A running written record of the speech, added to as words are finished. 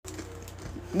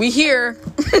We here.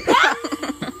 That's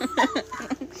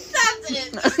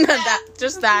it.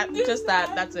 Just that.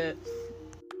 That's it.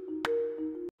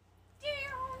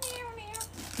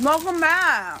 Welcome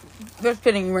back. Just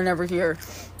kidding, we're never here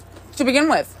to begin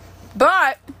with.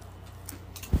 But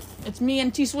it's me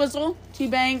and T Swizzle, T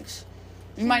Banks.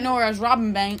 You might know her as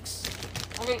Robin Banks.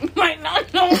 You might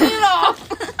not know me at all.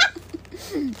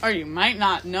 Or you might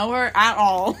not know her at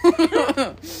all.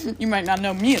 You might not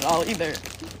know me at all either.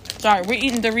 Sorry, we're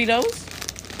eating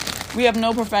Doritos. We have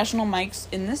no professional mics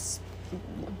in this.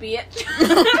 Bitch.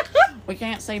 We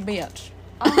can't say bitch.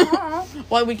 Uh-huh.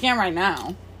 Well, we can right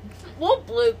now. We'll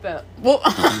bloop it. We'll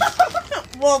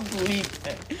bleep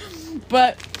it.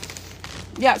 But,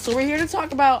 yeah, so we're here to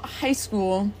talk about high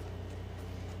school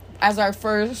as our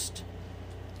first...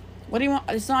 What do you want?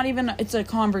 It's not even... It's a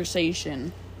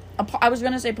conversation. I was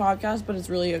going to say podcast, but it's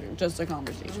really just a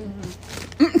conversation.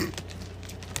 Mm-hmm.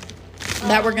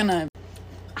 That we're going to...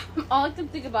 All I can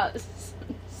think about is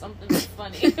something that's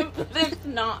funny, but it's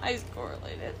not ice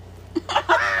correlated.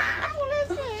 What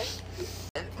is it?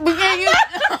 We can't use...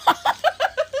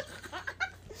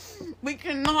 We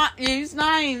cannot use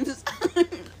names. Wait,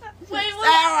 what?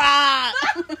 Sarah!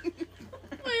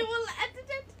 Wait, what?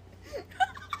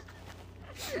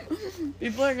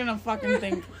 People are gonna fucking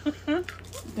think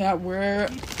that we're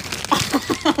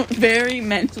very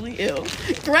mentally ill.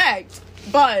 Correct.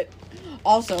 But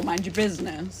also mind your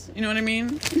business. You know what I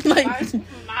mean? Like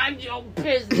Mind your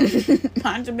business.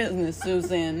 mind your business,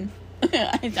 Susan.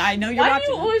 I know you're Why watching.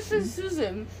 do you always say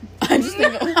Susan? I just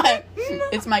think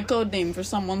it's my code name for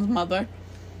someone's mother.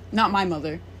 Not my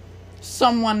mother.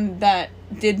 Someone that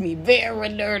did me very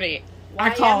dirty. I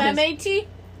call his YMMAT?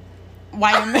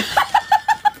 YM.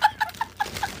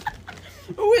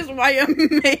 Who is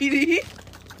YM80?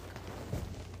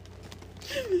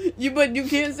 But you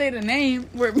can't say the name.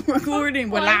 We're recording.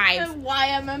 We're live.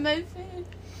 YMMAC?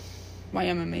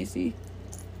 YMMAC.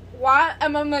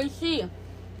 YMMAC.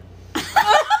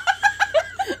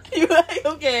 You like,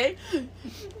 okay. Do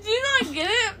you not get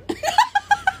it?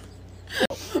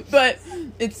 But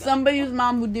it's somebody's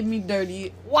mom who did me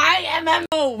dirty. YMM.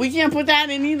 Oh, we can't put that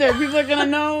in either. People are gonna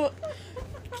know.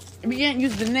 We can't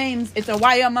use the names. It's a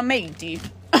YMMAT.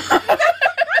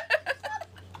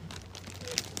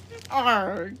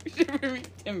 Arrgh. Shivery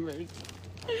timbers.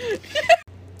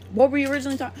 What were you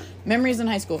originally talking? Memories in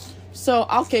high school. So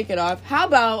I'll kick it off. How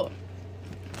about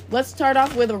let's start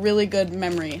off with a really good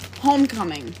memory.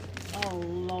 Homecoming. Oh,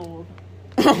 Lord.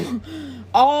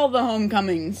 All the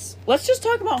homecomings. Let's just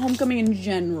talk about homecoming in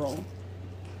general.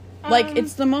 Like,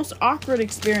 it's the most awkward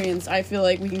experience I feel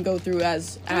like we can go through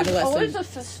as adolescents. Always a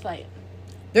fist fight.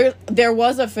 There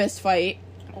was a fist fight.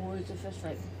 Always a fist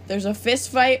fight. There's a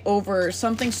fist fight over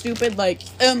something stupid like,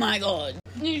 oh my god.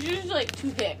 It's usually like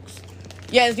two hicks.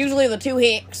 Yeah, it's usually the two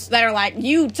hicks that are like,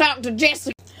 you talk to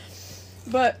Jessica.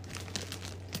 But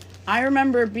I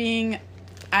remember being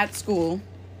at school,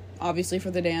 obviously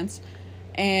for the dance,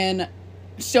 and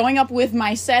showing up with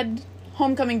my said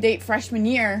homecoming date freshman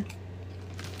year.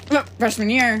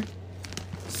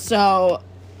 So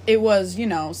it was, you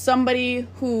know, somebody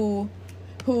who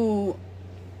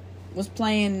was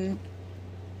playing.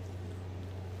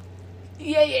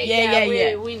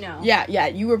 Yeah. We know. Yeah,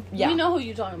 you were. Yeah. We know who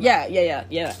you're talking about.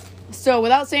 Yeah. So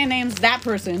without saying names, that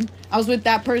person, I was with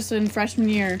that person freshman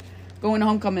year going to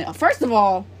homecoming. First of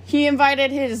all, he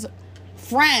invited his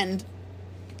friend.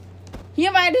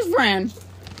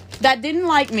 That didn't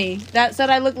like me, that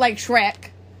said I looked like Shrek,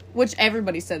 which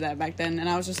everybody said that back then, and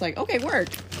I was just like, okay, work.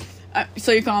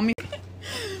 So you call me?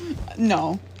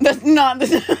 No, that's not the.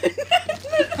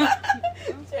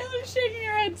 Taylor's shaking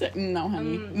her head. No,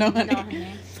 honey. No, honey.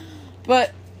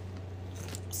 But,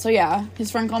 so yeah,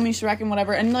 his friend called me Shrek and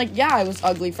whatever, and like, yeah, I was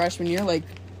ugly freshman year, like,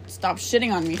 stop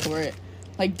shitting on me for it.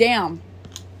 Like, damn.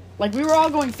 Like, we were all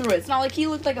going through it. It's not like he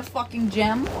looked like a fucking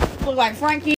gem. Looked like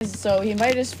Frankie. So he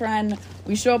invited his friend.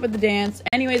 We show up at the dance.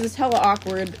 Anyways, it's hella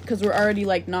awkward because we're already,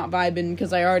 like, not vibing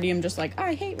because I already am just like,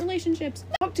 I hate relationships.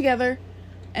 Talk together.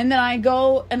 And then I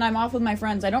go and I'm off with my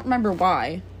friends. I don't remember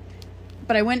why.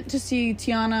 But I went to see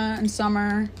Tiana and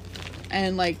Summer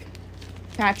and, like,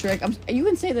 Patrick. You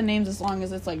can say the names as long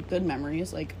as it's, like, good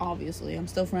memories. Like, obviously, I'm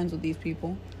still friends with these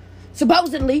people.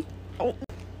 Supposedly. Oh,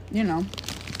 you know.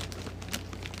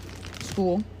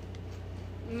 School.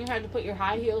 You had to put your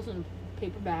high heels in a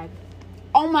paper bag.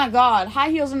 Oh my god, high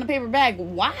heels in the paper bag.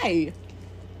 Why?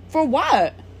 For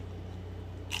what?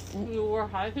 You wore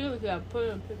high heels, you had to put it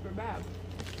in a paper bag.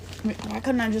 Why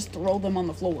couldn't I just throw them on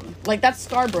the floor? Like, that's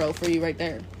Scarborough for you right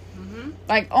there. Mm-hmm.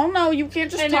 Like, oh no, you can't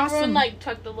just and toss everyone, them. like,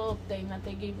 tucked the little thing that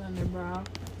they gave you on their bra.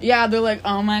 Yeah, they're like,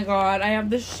 oh my god, I have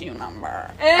the shoe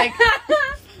number. Like,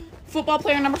 football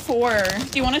player number 4.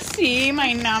 Do you want to see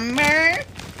my number?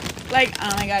 Like,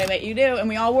 oh my god, I bet you do. And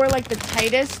we all wore, like, the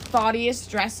tightest, thoughtiest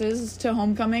dresses to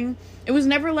homecoming. It was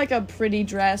never, like, a pretty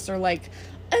dress or, like,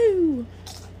 ooh.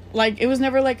 Like, it was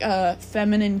never, like, a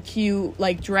feminine, cute,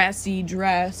 like, dressy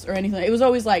dress or anything. It was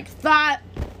always, like, thought,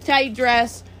 tight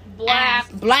dress,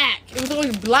 black. Black. It was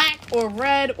always black or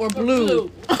red or blue.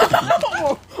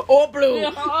 or blue.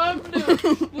 Yeah, or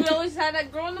blue. We always had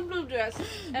that girl in the blue dress.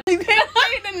 And You can't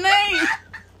say the name.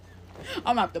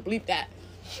 I'm gonna have to bleep that.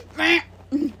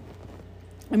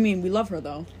 I mean, we love her,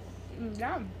 though.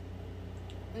 yeah.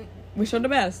 Wish her the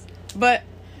best. But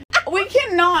we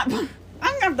cannot. I'm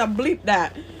gonna have to bleep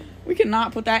that. We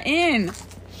cannot put that in.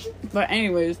 But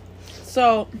anyways,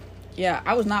 so yeah,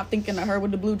 I was not thinking of her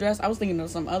with the blue dress. I was thinking of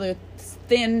some other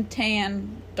thin,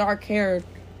 tan, dark haired,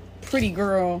 pretty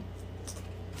girl.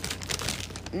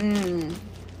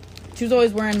 She was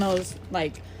always wearing those,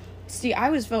 like, see, I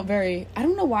always felt very, I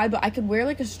don't know why, but I could wear,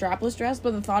 like, a strapless dress,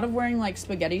 but the thought of wearing, like,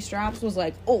 spaghetti straps was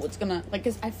like, oh, it's gonna, like,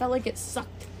 'cause I felt like it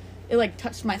sucked. It, like,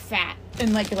 touched my fat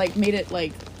and, like, made it,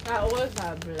 like... That was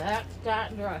a black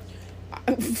that dress.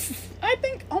 I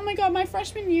think, oh my god, my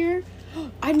freshman year,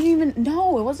 I didn't even,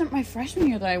 no, it wasn't my freshman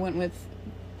year that I went with.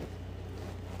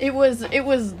 It was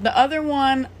the other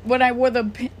one when I wore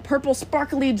the purple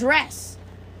sparkly dress.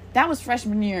 That was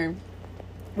freshman year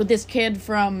with this kid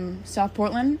from South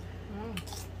Portland.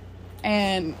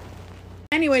 And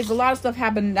anyways, a lot of stuff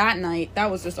happened that night. That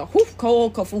was just a whole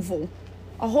kerfuffle.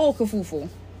 A whole kerfuffle.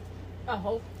 A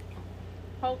whole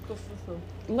kerfuffle.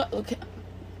 Look,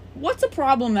 what's a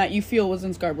problem that you feel was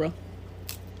in Scarborough?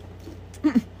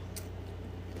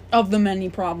 Of the many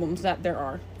problems that there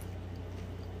are.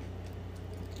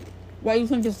 What do you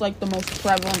think is, like, the most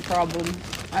prevalent problem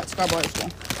at Scarborough High School?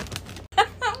 I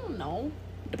don't know.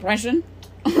 Depression?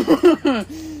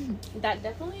 That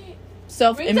definitely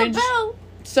Self-image. rings a bell.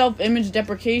 Self-image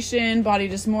deprecation, body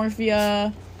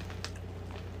dysmorphia,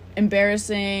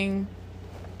 embarrassing,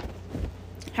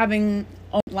 having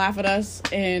laugh at us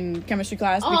in chemistry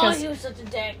class because he was such a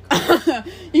dick.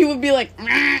 he would be like,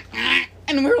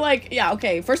 and we were like, yeah,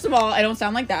 okay, first of all, I don't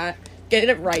sound like that. Get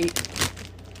it right.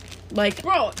 Like,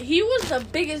 bro, he was the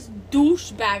biggest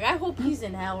douchebag. I hope he's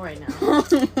in hell right now.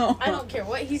 I don't care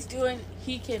what he's doing.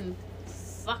 He can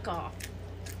fuck off.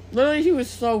 Literally, he was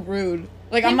so rude.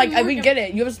 Like, I'm like, we get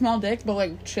it. You have a small dick, but,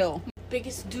 like, chill.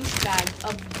 Biggest douchebag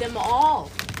of them all.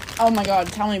 Oh my god,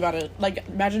 tell me about it. Like,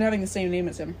 imagine having the same name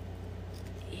as him.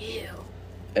 Ew.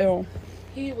 Ew.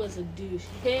 He was a douche.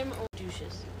 Him or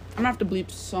douches. I'm gonna have to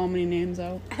bleep so many names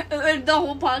out. The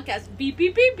whole podcast. Beep,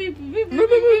 beep, beep, beep, beep, beep, beep, Beep,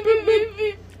 beep, beep, beep, beep,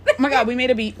 beep. Oh my god, we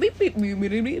made a beat. Beep, beep, beep,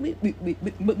 beep, beep, beep, beep, beep, beep,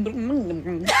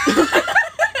 beep.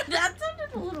 That sounded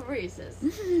a little racist.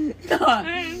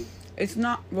 It's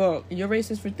not, well, you're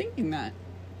racist for thinking that.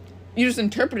 You just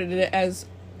interpreted it as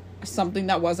something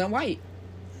that wasn't white.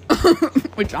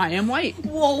 Which I am white.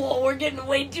 Whoa, we're getting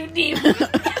way too deep.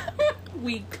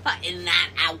 We cutting that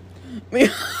out.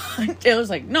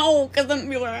 Taylor's like, no, because then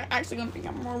people are actually going to think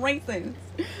I'm more racist.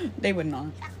 They would not.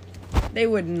 They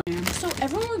would not. So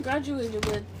everyone we graduated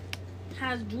with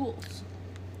has jewels.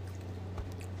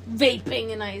 Vaping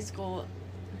in high school.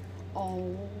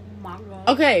 Oh my god.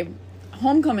 Okay,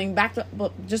 homecoming,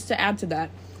 just to add to that.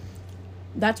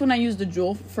 That's when I used the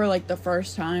Juul for, like, the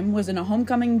first time, was in a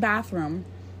homecoming bathroom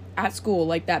at school,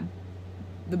 like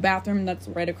the bathroom that's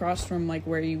right across from, like,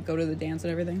 where you go to the dance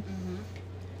and everything. Mm-hmm.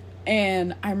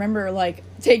 And I remember, like,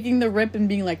 taking the rip and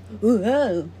being like,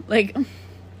 whoa, like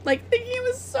thinking it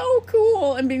was so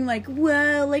cool and being like,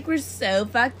 whoa, like, we're so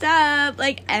fucked up,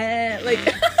 like, it's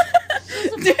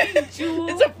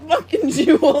a fucking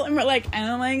Juul, and we're like,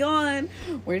 oh my god,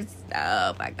 we're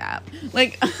so fucked up,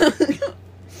 like.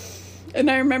 And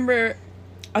I remember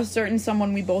a certain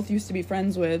someone we both used to be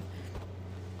friends with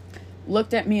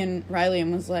looked at me and Riley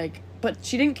and was like, but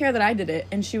she didn't care that I did it,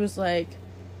 and she was like,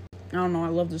 I don't know, I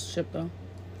love this ship though.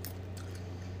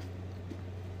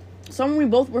 Someone we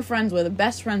both were friends with,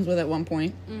 best friends with at one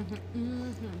point.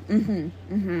 You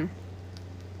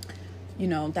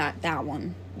know, that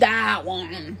one.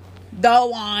 The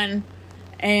one.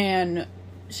 And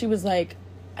she was like,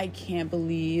 I can't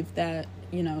believe that,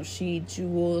 you know, she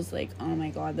Juuls, like, oh my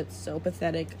god, that's so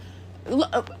pathetic.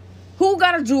 Who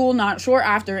got a Juul not short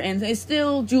after and is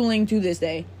still Juuling to this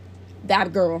day?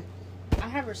 That girl. I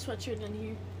have her sweatshirt in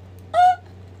here.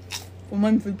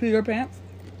 One for Peter Pants.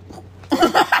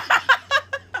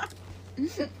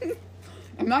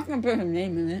 I'm not gonna put her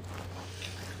name in it.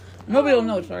 Nobody will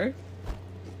know it's her.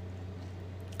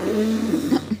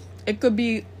 It could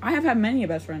be. I have had many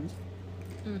best friends.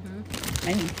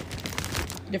 Many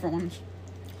different ones.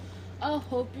 I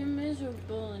hope you're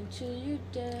miserable until you're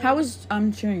dead. How was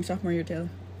cheering sophomore year, Taylor?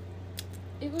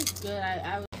 It was good.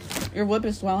 I was. Your lip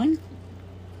is swelling?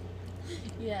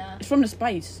 Yeah. It's from the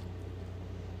spice.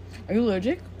 Are you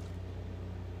allergic?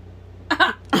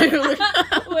 Are you allergic?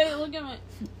 Wait, look at my.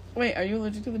 Wait, are you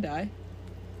allergic to the dye?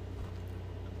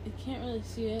 You can't really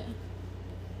see it.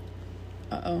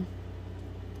 Uh-oh.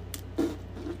 Do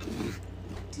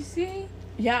you see?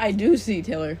 Yeah, I do see,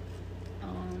 Taylor.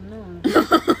 Oh, no.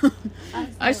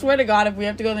 I swear to God, if we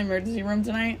have to go to the emergency room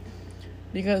tonight,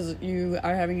 because you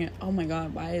are having it. Oh my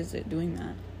God, why is it doing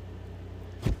that?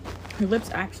 Your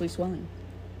lip's actually swelling.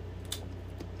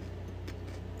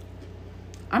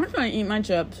 I'm just gonna eat my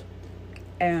chips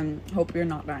and hope you're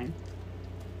not dying.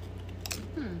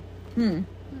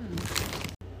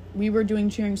 We were doing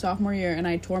cheering sophomore year, and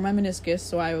I tore my meniscus,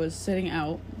 so I was sitting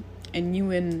out, and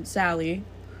you and Sally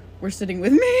were sitting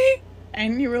with me,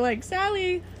 and you were like,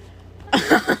 Sally,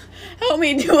 help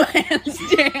me do a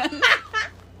handstand.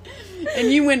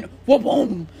 And you went,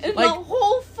 whoa-boom. And Like, the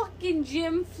whole fucking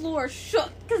gym floor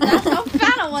shook, because that's how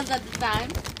fat I was at the time.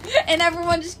 And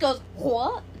everyone just goes,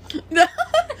 what?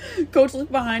 Coach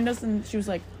looked behind us, and she was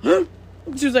like, huh?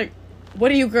 She was like, what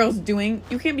are you girls doing?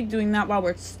 You can't be doing that while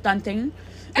we're stunting.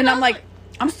 And I'm like,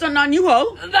 I'm stunting on you,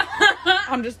 ho.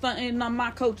 I'm just stunting on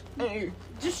my coach. Hey.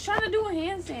 Just trying to do a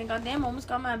handstand. Goddamn, almost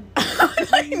got my...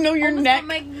 I know your almost neck. got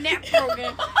my neck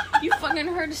broken. You fucking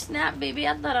heard a snap, baby.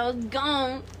 I thought I was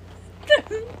gone.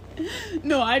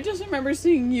 No, I just remember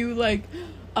seeing you, like,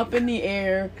 up in the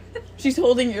air. She's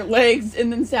holding your legs,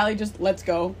 and then Sally just lets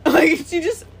go. Like, she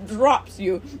just drops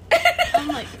you. I'm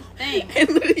like, thanks. And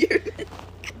literally,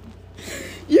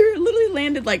 you're literally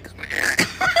landed, like...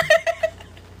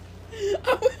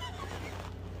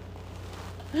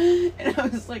 And I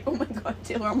was like, oh my God,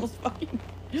 Taylor almost fucking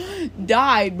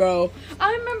died, bro.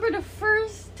 I remember the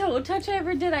first toe touch I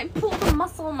ever did. I pulled a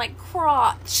muscle in my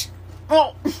crotch.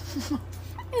 Oh.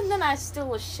 And then I still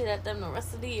was shit at them the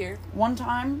rest of the year. One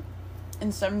time in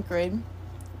 7th grade,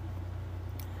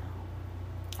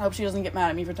 I hope she doesn't get mad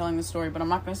at me for telling this story, but I'm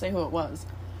not going to say who it was.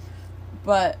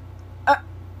 But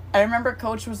I remember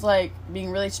Coach was, like,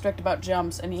 being really strict about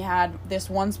jumps, and he had this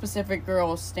one specific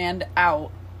girl stand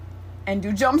out and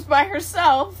do jumps by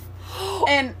herself.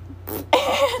 And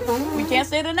we can't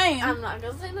say the name. I'm not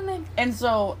going to say the name. And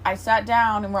so I sat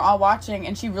down, and we're all watching,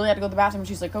 and she really had to go to the bathroom. And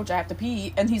she's like, Coach, I have to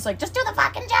pee. And he's like, just do the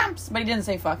fucking jumps. But he didn't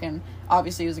say fucking.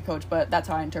 Obviously, he was a coach, but that's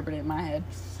how I interpret it in my head.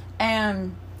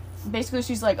 And basically,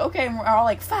 she's like, okay. And we're all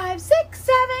like, 5, 6,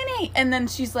 7, 8. And then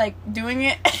she's like doing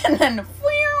it. And then,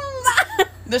 whew,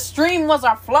 the stream was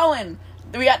flowing.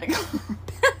 We had to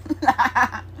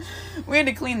we had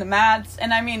to clean the mats.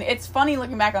 And I mean, it's funny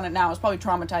looking back on it now. It's probably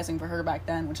traumatizing for her back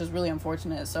then, which is really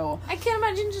unfortunate. So I can't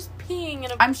imagine just peeing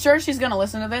in a... I'm sure she's gonna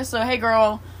listen to this. So hey,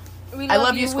 girl, I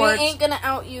love you, Squirts. We ain't gonna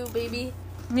out you, baby.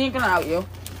 Me ain't gonna out you,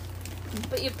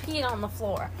 but you peed on the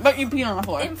floor. But you peed on the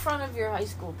floor in front of your high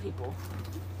school people.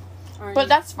 But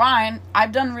that's fine.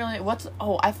 I've done really...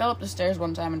 I fell up the stairs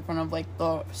one time in front of, like,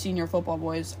 the senior football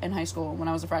boys in high school when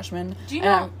I was a freshman. Do you and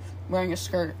know... I'm wearing a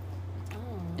skirt. Oh.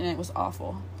 And it was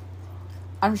awful.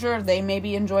 I'm sure they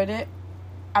maybe enjoyed it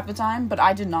at the time, but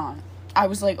I did not. I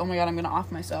was like, oh my God, I'm gonna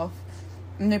off myself.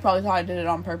 And they probably thought I did it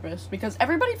on purpose. Because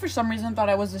everybody, for some reason, thought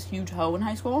I was this huge hoe in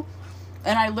high school.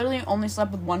 And I literally only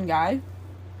slept with one guy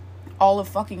all of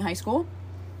fucking high school.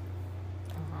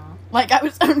 Like,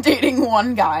 I'm dating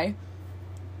one guy.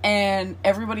 And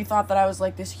everybody thought that I was,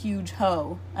 like, this huge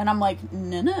hoe. And I'm like,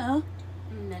 no. No,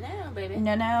 baby.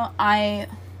 No.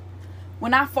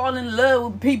 When I fall in love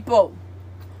with people,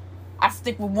 I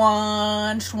stick with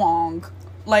one schwong.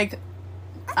 Like,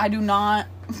 I do not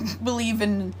believe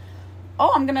in,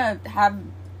 I'm gonna have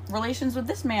relations with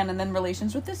this man, and then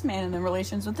relations with this man, and then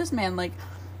relations with this man. Like,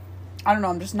 I don't know,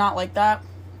 I'm just not like that.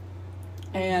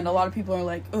 And a lot of people are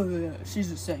like, oh,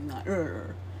 she's just saying that.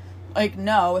 Like,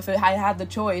 no, if I had the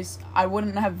choice, I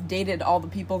wouldn't have dated all the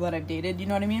people that I've dated, you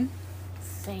know what I mean?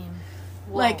 Same.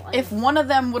 Whoa, like, if one of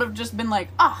them would have just been like,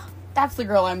 that's the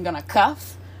girl I'm gonna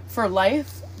cuff for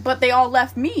life, but they all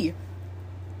left me.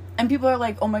 And people are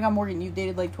like, oh my God, Morgan, you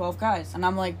dated like 12 guys. And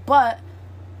I'm like, but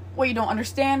what you don't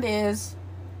understand is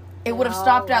it would have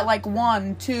stopped at like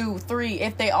 1, 2, 3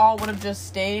 if they all would have just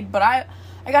stayed. But I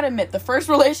gotta admit, the first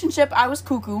relationship, I was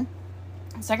cuckoo.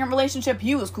 Second relationship,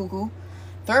 he was cuckoo.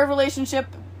 Third relationship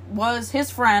was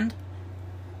his friend.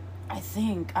 I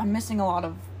think I'm missing a lot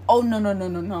of... Oh, no.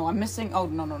 I'm missing... Oh,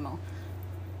 no.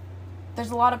 There's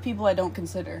a lot of people I don't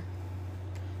consider.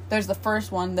 There's the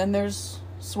first one, then there's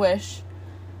Swish,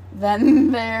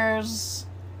 then there's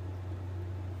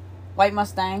White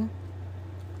Mustang,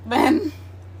 then...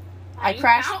 I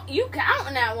crashed. You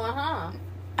counting that one, huh?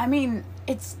 I mean,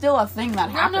 it's still a thing that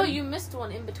happened. No, you missed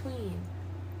one in between.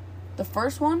 The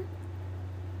first one?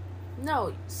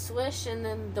 No, Swish and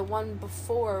then the one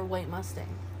before White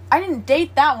Mustang. I didn't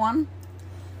date that one.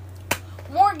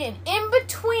 Morgan, in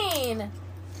between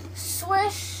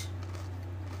Swish.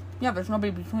 Yeah, there's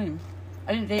nobody between.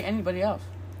 I didn't date anybody else.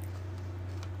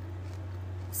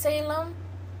 Salem.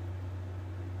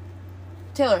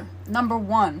 Taylor, number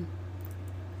 1.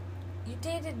 You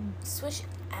dated Swish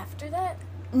after that?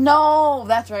 No,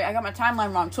 that's right. I got my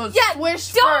timeline wrong. So it's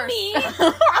Swish dummy. first. I'm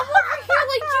over here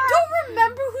like, you don't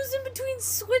remember who's in between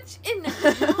Switch and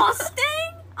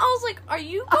Mustang? I was like, are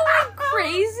you going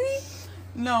crazy?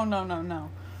 No.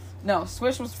 No,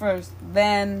 Swish was first,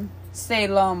 then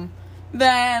Salem,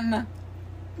 then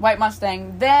White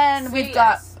Mustang, then we've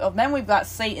got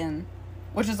Satan,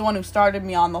 which is the one who started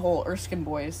me on the whole Erskine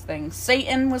Boys thing.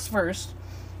 Satan was first,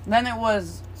 then it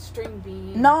was String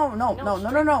Bean.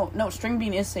 No, String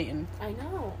Bean is Satan. I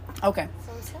know. Okay. That's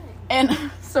what I'm saying.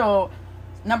 And so,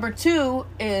 number 2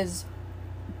 is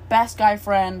best guy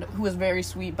friend, who was very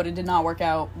sweet, but it did not work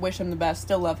out. Wish him the best.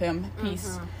 Still love him.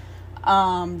 Peace.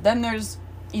 Mm-hmm. Then there's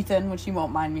Ethan, which you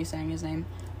won't mind me saying his name.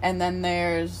 And then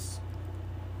there's,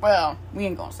 well, we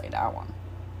ain't gonna say that one.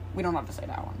 We don't have to say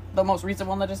that one. The most recent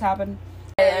one that just happened.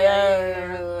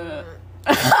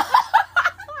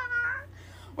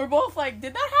 We're both like,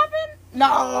 did that happen?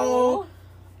 No.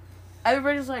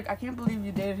 Everybody's like, I can't believe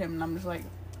you dated him. And I'm just like,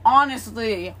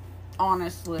 honestly.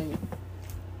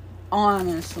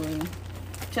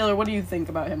 Taylor, what do you think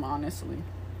about him, honestly?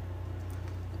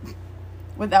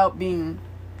 Without being...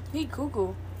 He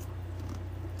cuckoo.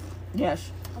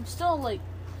 Yes. I'm still, like,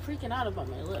 freaking out about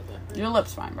my lip. Your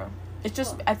lip's fine, bro. It's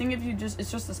just, I think if you just,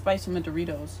 it's just the spice from the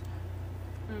Doritos.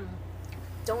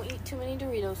 Don't eat too many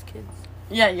Doritos, kids.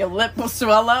 Yeah, your lip will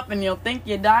swell up and you'll think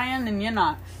you're dying and you're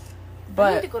not.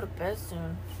 But I need to go to bed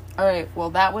soon. Alright, well,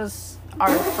 that was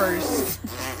our first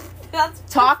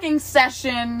talking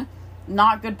session.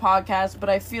 Not good podcast, but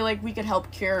I feel like we could help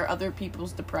cure other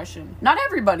people's depression. Not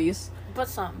everybody's. But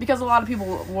some. Because a lot of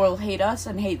people will hate us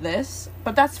and hate this.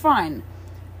 But that's fine.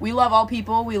 We love all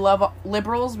people. We love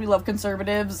liberals. We love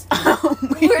conservatives.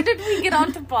 Where did we get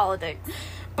onto politics?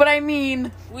 But I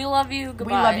mean... We love you. Goodbye.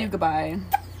 We love you. Goodbye.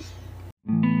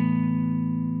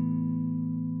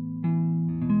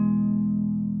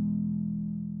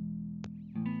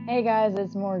 Hey guys,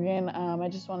 it's Morgan. I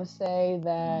just want to say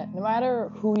that no matter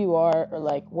who you are or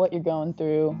like what you're going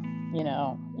through, you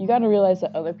know, you got to realize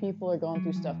that other people are going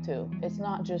through stuff too. It's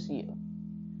not just you.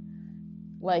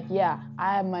 Like, yeah,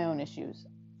 I have my own issues.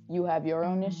 You have your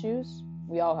own issues.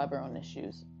 We all have our own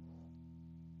issues.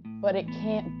 But it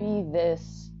can't be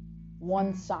this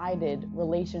one-sided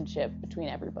relationship between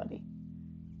everybody.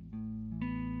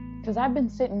 Because I've been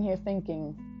sitting here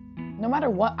thinking, no matter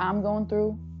what I'm going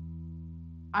through,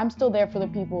 I'm still there for the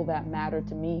people that matter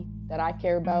to me, that I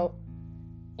care about.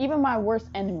 Even my worst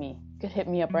enemy could hit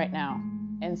me up right now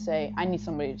and say, I need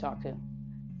somebody to talk to.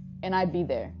 And I'd be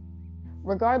there.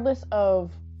 Regardless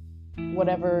of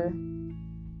whatever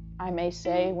I may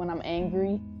say when I'm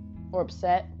angry or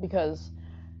upset, because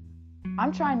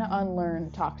I'm trying to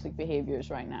unlearn toxic behaviors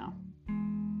right now.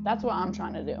 That's what I'm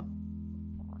trying to do.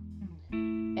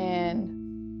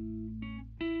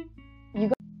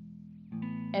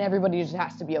 And everybody just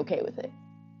has to be okay with it.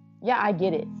 Yeah, I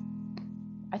get it.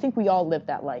 I think we all live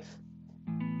that life.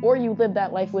 Or you live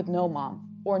that life with no mom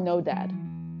or no dad.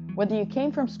 Whether you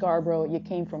came from Scarborough, you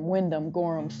came from Wyndham,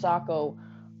 Gorham, Saco,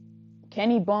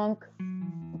 Kennebunk,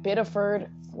 Biddeford,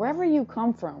 wherever you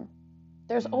come from,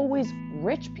 there's always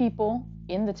rich people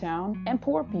in the town and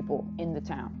poor people in the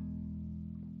town.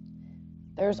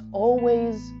 There's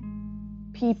always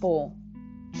people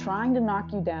trying to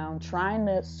knock you down, trying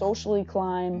to socially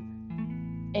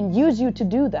climb, and use you to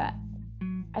do that.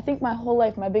 I think my whole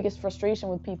life, my biggest frustration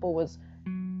with people was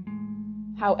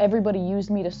how everybody used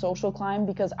me to social climb,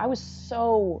 because I was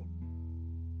so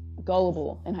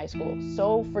gullible in high school,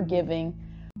 so forgiving.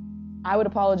 I would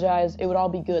apologize, it would all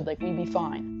be good, like we'd be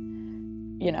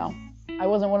fine. You know, I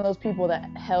wasn't one of those people that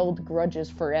held grudges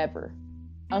forever,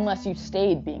 unless you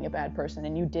stayed being a bad person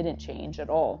and you didn't change at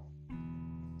all.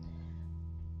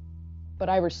 But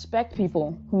I respect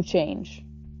people who change.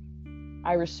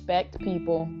 I respect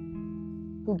people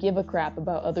who give a crap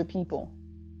about other people.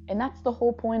 And that's the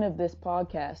whole point of this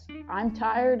podcast. I'm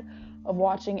tired of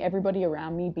watching everybody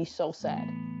around me be so sad.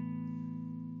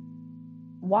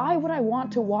 Why would I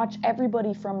want to watch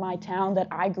everybody from my town that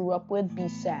I grew up with be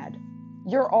sad?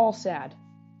 You're all sad.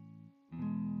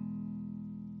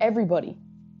 Everybody.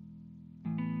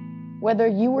 Whether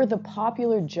you were the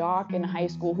popular jock in high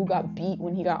school who got beat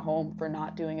when he got home for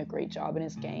not doing a great job in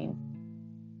his game.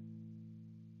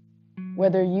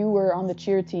 Whether you were on the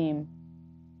cheer team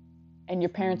and your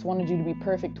parents wanted you to be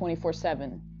perfect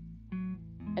 24/7.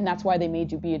 And that's why they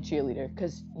made you be a cheerleader,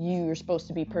 because you're supposed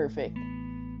to be perfect.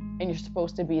 And you're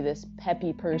supposed to be this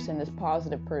peppy person, this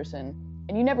positive person.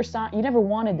 And you never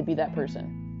wanted to be that person.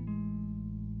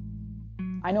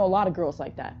 I know a lot of girls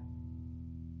like that.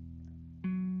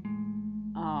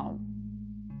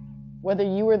 Whether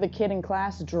you were the kid in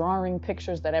class drawing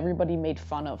pictures that everybody made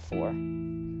fun of for.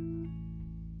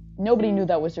 Nobody knew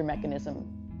that was your mechanism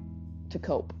to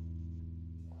cope.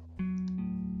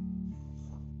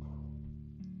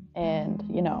 And,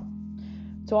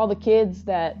 to all the kids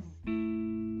that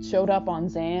showed up on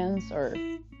Xans or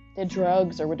did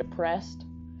drugs or were depressed,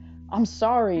 I'm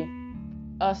sorry,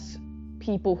 us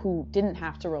people who didn't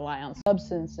have to rely on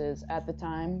substances at the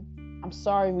time, I'm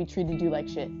sorry we treated you like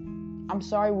shit. I'm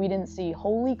sorry we didn't see,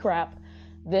 holy crap,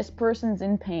 this person's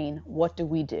in pain, what do?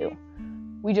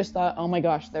 We just thought, oh my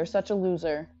gosh, they're such a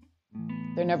loser.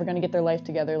 They're never going to get their life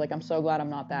together. Like, I'm so glad I'm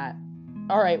not that.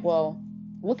 All right, well,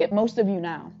 look at most of you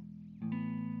now.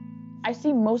 I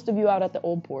see most of you out at the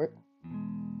Old Port,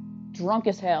 drunk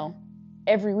as hell,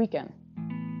 every weekend.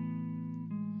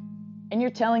 And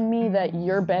you're telling me that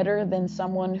you're better than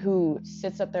someone who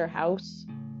sits at their house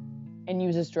and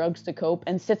uses drugs to cope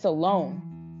and sits alone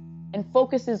and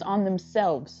focuses on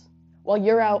themselves while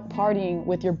you're out partying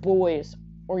with your boys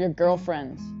or your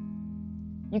girlfriends.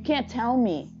 You can't tell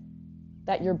me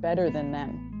that you're better than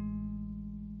them.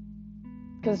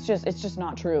 Because it's just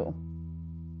not true.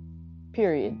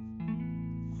 Period.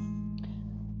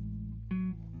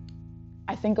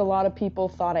 I think a lot of people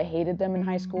thought I hated them in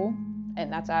high school, and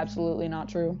that's absolutely not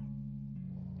true.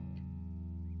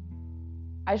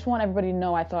 I just want everybody to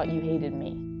know I thought you hated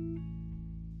me.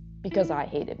 Because I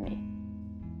hated me.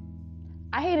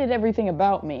 I hated everything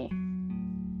about me.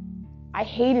 I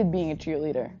hated being a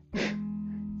cheerleader.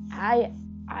 I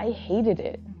hated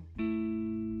it.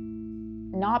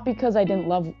 Not because I didn't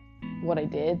love what I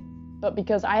did, but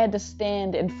because I had to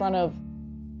stand in front of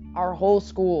our whole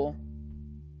school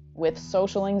with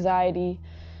social anxiety,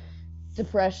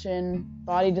 depression,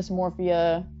 body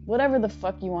dysmorphia, whatever the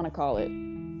fuck you want to call it.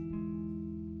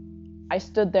 I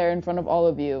stood there in front of all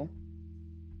of you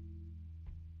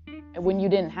when you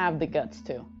didn't have the guts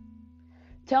to.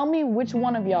 Tell me which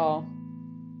one of y'all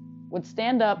would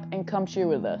stand up and come cheer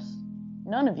with us.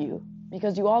 None of you,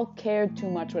 because you all cared too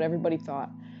much what everybody thought.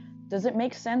 Does it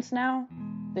make sense now?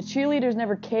 The cheerleaders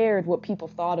never cared what people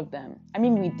thought of them. I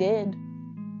mean, we did,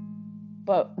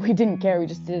 but we didn't care, we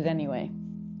just did it anyway.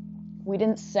 We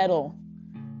didn't settle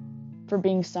for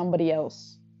being somebody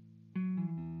else.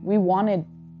 We wanted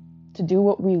to do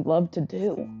what we loved to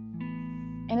do.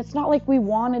 And it's not like we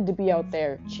wanted to be out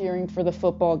there cheering for the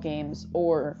football games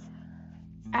or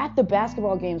at the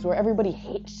basketball games where everybody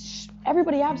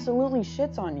absolutely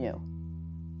shits on you.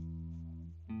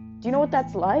 Do you know what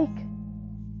that's like?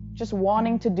 Just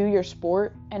wanting to do your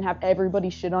sport and have everybody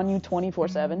shit on you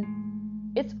 24/7?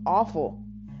 It's awful.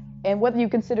 And whether you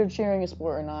consider cheering a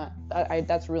sport or not,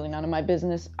 that's really none of my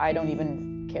business. I don't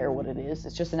even care what it is.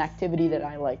 It's just an activity that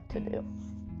I like to do.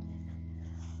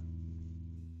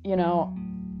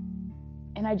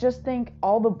 And I just think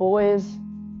all the boys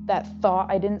that thought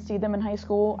I didn't see them in high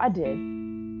school, I did.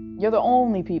 You're the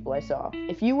only people I saw.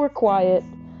 If you were quiet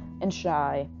and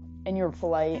shy and you were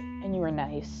polite and you were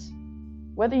nice,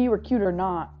 whether you were cute or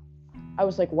not, I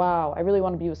was like, wow, I really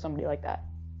want to be with somebody like that.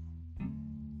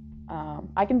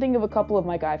 I can think of a couple of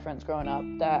my guy friends growing up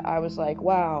that I was like,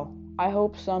 wow, I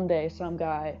hope someday some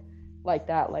guy like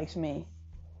that likes me.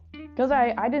 Because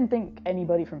I didn't think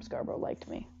anybody from Scarborough liked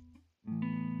me.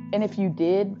 And if you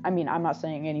did, I'm not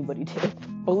saying anybody did.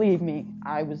 Believe me,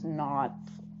 I was not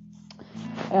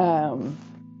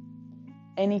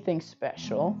anything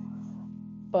special.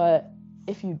 But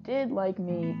if you did like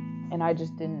me and I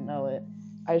just didn't know it,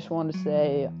 I just wanted to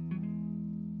say,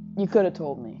 you could have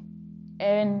told me.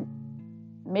 And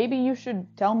maybe you should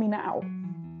tell me now.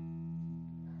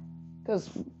 Because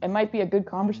it might be a good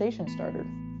conversation starter.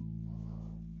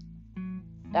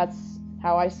 That's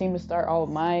how I seem to start all of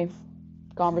my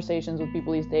conversations with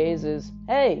people these days is,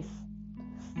 hey,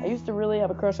 I used to really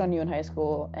have a crush on you in high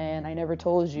school, and I never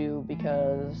told you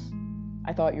because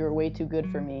I thought you were way too good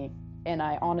for me, and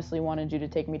I honestly wanted you to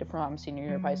take me to prom senior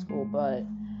year of high school, but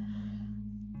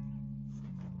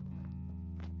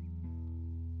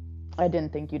I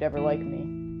didn't think you'd ever like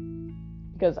me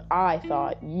because I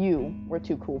thought you were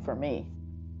too cool for me.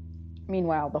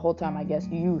 Meanwhile, the whole time I guess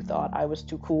you thought I was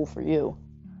too cool for you.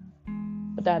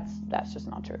 But that's just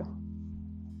not true.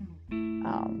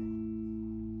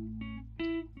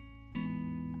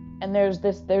 And there's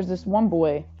this one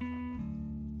boy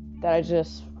that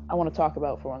I want to talk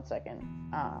about for 1 second.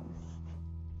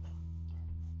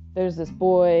 There's this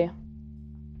boy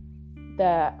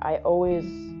that I always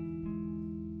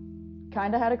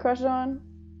kind of had a crush on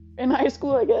in high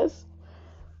school, I guess.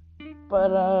 But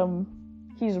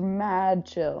he's mad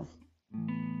chill,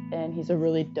 and he's a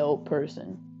really dope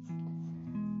person,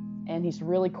 and he's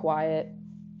really quiet,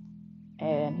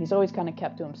 and he's always kind of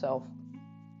kept to himself.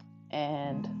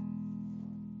 And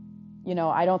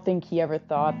I don't think he ever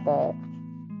thought that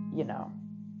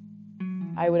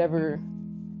I would ever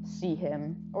see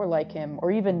him or like him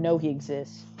or even know he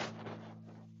exists.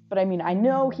 But I mean, I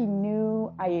knew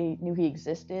he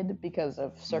existed because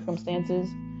of circumstances,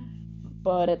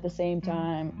 but at the same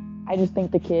time, I just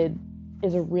think the kid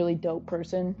is a really dope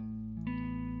person.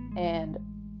 And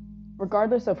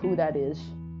regardless of who that is,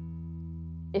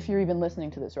 if you're even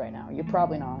listening to this right now, you're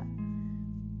probably not.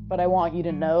 But I want you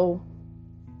to know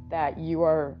that you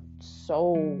are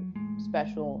so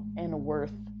special and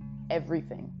worth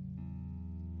everything.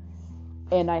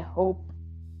 And I hope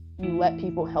you let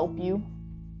people help you.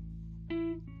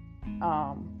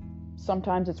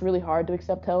 Sometimes it's really hard to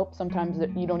accept help. Sometimes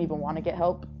you don't even want to get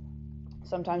help.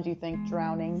 Sometimes you think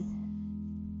drowning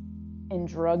in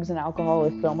drugs and alcohol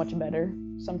is so much better.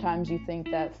 Sometimes you think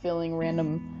that filling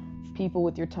random people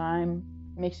with your time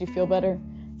makes you feel better.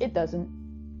 It doesn't.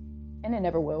 And it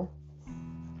never will.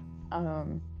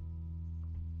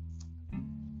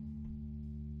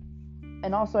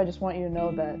 And also, I just want you to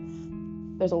know that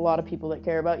there's a lot of people that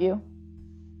care about you.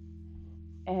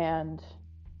 And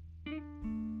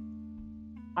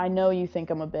I know you think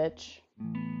I'm a bitch.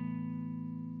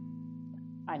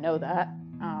 I know that.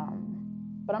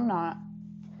 But I'm not.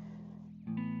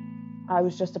 I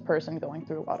was just a person going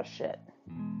through a lot of shit.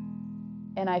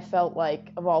 And I felt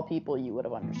like, of all people, you would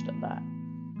have understood that.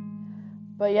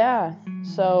 But yeah,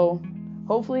 so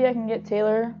hopefully I can get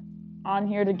Taylor on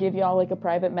here to give y'all like a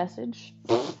private message.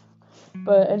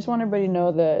 But I just want everybody to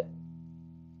know that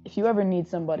if you ever need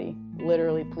somebody,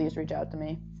 literally, please reach out to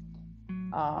me.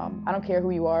 I don't care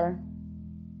who you are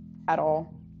at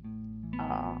all.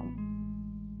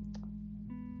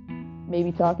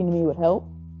 Maybe talking to me would help.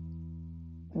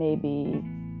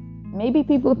 Maybe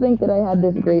people think that I had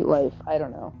this great life. I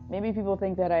don't know. Maybe people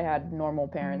think that I had normal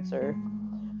parents or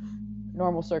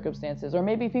normal circumstances. Or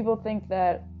maybe people think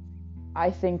that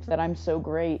I think that I'm so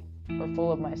great or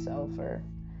full of myself. Or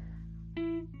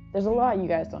there's a lot you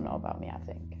guys don't know about me, I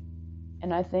think.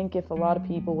 And I think if a lot of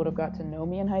people would have got to know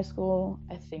me in high school,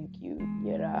 I think you'd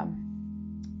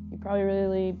probably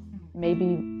really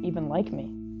maybe even like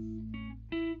me.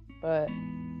 But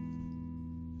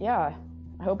yeah,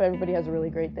 I hope everybody has a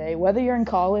really great day. Whether you're in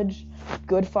college,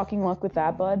 good fucking luck with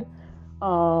that, bud.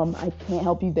 I can't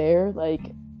help you there. Like,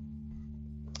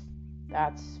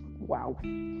 that's wow.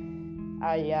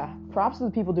 Yeah, props to the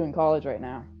people doing college right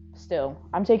now. Still,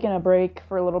 I'm taking a break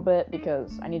for a little bit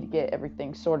because I need to get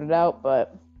everything sorted out,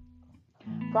 but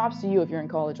props to you if you're in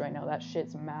college right now. That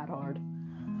shit's mad hard.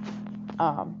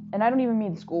 And I don't even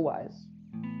mean school-wise.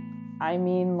 I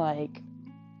mean, like,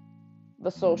 the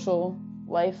social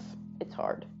life, it's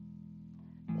hard.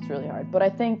 It's really hard. But I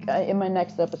think in my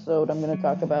next episode, I'm going to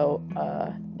talk about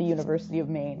the University of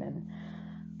Maine and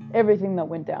everything that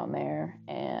went down there.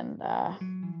 And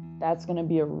that's going to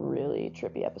be a really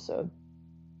trippy episode.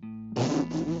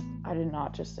 I did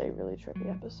not just say really trippy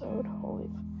episode. Holy.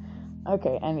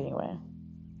 Okay, anyway.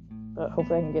 But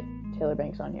hopefully I can get Taylor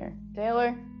Banks on here.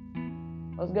 Taylor,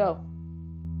 let's go.